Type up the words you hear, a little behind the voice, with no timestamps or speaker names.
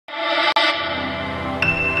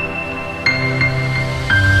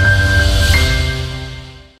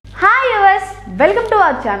Welcome to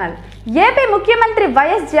our channel. AP ముఖ్యమంత్రి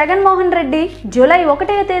YS Jagan Mohan Reddy July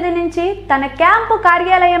 1వ తేదీ నుంచి తన క్యాంపు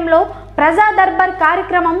కార్యాలయంలో ప్రజా దర్బార్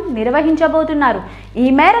కార్యక్రమం నిర్వహించబోతున్నారు. ఈ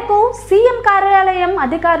మేరకు సీఎం కార్యాలయం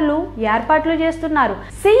అధికారులు ఏర్పాట్లు చేస్తున్నారు.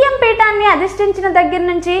 సీఎం పీఠాన్ని అధిష్ఠించిన దగ్గర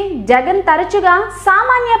నుంచి జగన్ తరచుగా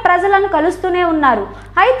సామాన్య ప్రజలను కలుస్తూనే ఉన్నారు.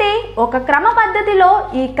 అయితే ఒక క్రమ పద్ధతిలో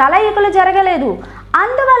ఈ కలయికలు జరగలేదు.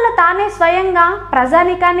 అందువల్ల తానే స్వయంగా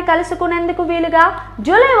ప్రజానికాన్ని కలుసుకునేందుకు వీలుగా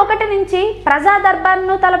జూలై 1 నుంచి ప్రజా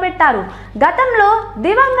దర్బార్ను తలపెట్టారు. గతంలో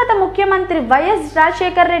దివంగత ముఖ్యమంత్రి వైఎస్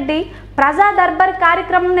రాజశేఖర్ రెడ్డి ప్రజా దర్బార్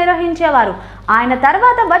కార్యక్రమం నిర్వహించేవారు. ఆయన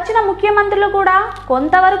తర్వాత వచ్చిన ముఖ్యమంత్రులు కూడా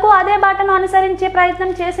కొంతవరకు అదే బాటను అనుసరించే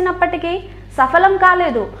ప్రయత్నం చేసినప్పటికీ సఫలం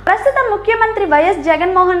కాలేదు. ప్రస్తుతం ముఖ్యమంత్రి వైఎస్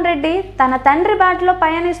జగన్మోహన్ రెడ్డి తన తండ్రి బాటలో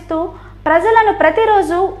పయనిస్తూ ప్రజలను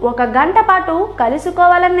ప్రతిరోజు 1 గంట పాటు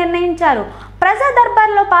కలుసుకోవాలని నిర్ణయించారు. ప్రజా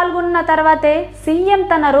దర్బార్లో పాల్గొన్న తర్వాతే సీఎం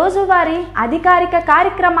తన రోజువారీ అధికారిక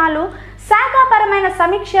కార్యక్రమాలు, శాఖాపరమైన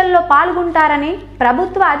సమీక్షల్లో పాల్గొంటారని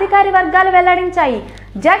ప్రభుత్వ అధికారి వర్గాలు వెల్లడించాయి.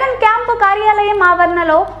 జగన్ క్యాంపు కార్యాలయం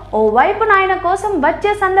ఆవరణలో ఓ వైపున ఆయన కోసం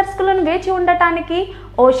వచ్చే సందర్శకులను వేచి ఉండటానికి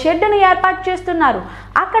ఓ షెడ్డును ఏర్పాటు చేస్తున్నారు.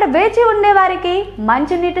 అక్కడ వేచి ఉండే వారికి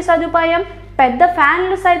మంచినీటి సదుపాయం, పెద్ద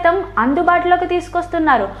ఫ్యాన్లు సైతం అందుబాటులోకి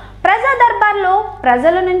తీసుకొస్తున్నారు. ప్రజా దర్బార్లో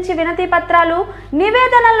ప్రజల నుంచి వినతి పత్రాలు,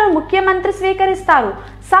 నివేదనలను ముఖ్యమంత్రి స్వీకరిస్తారు.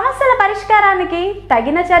 సమస్యల పరిష్కారానికి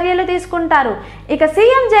తగిన చర్యలు తీసుకుంటారు. ఇక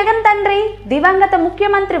సీఎం జగన్ తండ్రి దివంగత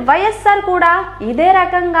ముఖ్యమంత్రి YSR కూడా ఇదే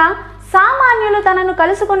రకంగా సామాన్యులు తనను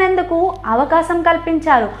కలుసుకునేందుకు అవకాశం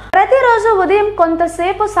కల్పించారు. ప్రతిరోజు ఉదయం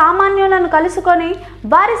కొంతసేపు సామాన్యులను కలుసుకొని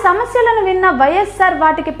వారి సమస్యలను విన్న YSR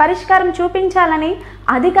వాటికి పరిష్కారం చూపించాలని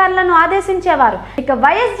అధికారులను ఆదేశించేవారు. ఇక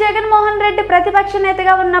వైఎస్ జగన్మోహన్ రెడ్డి ప్రతిపక్ష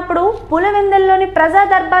నేతగా ఉన్నప్పుడు పులివెందుల్లోని ప్రజా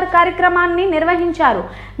దర్బార్ కార్యక్రమాన్ని నిర్వహించారు.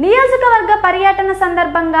 నియోజకవర్గ పర్యటన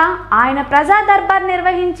సందర్భంగా ఆయన ప్రజా దర్బార్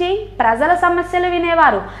నిర్వహించి ప్రజల సమస్యలు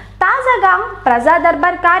వినేవారు. తాజాగా ప్రజా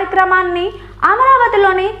దర్బార్ కార్యక్రమాన్ని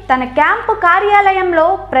అమరావతిలోని తన క్యాంపు కార్యాలయంలో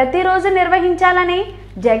ప్రతిరోజు నిర్వహించాలని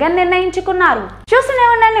జగన్ నిర్ణయించుకున్నారు. చూస్తూనే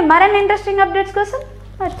ఉండండి మరిన్ని ఇంట్రెస్టింగ్ అప్డేట్స్ కోసం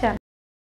వచ్చాను.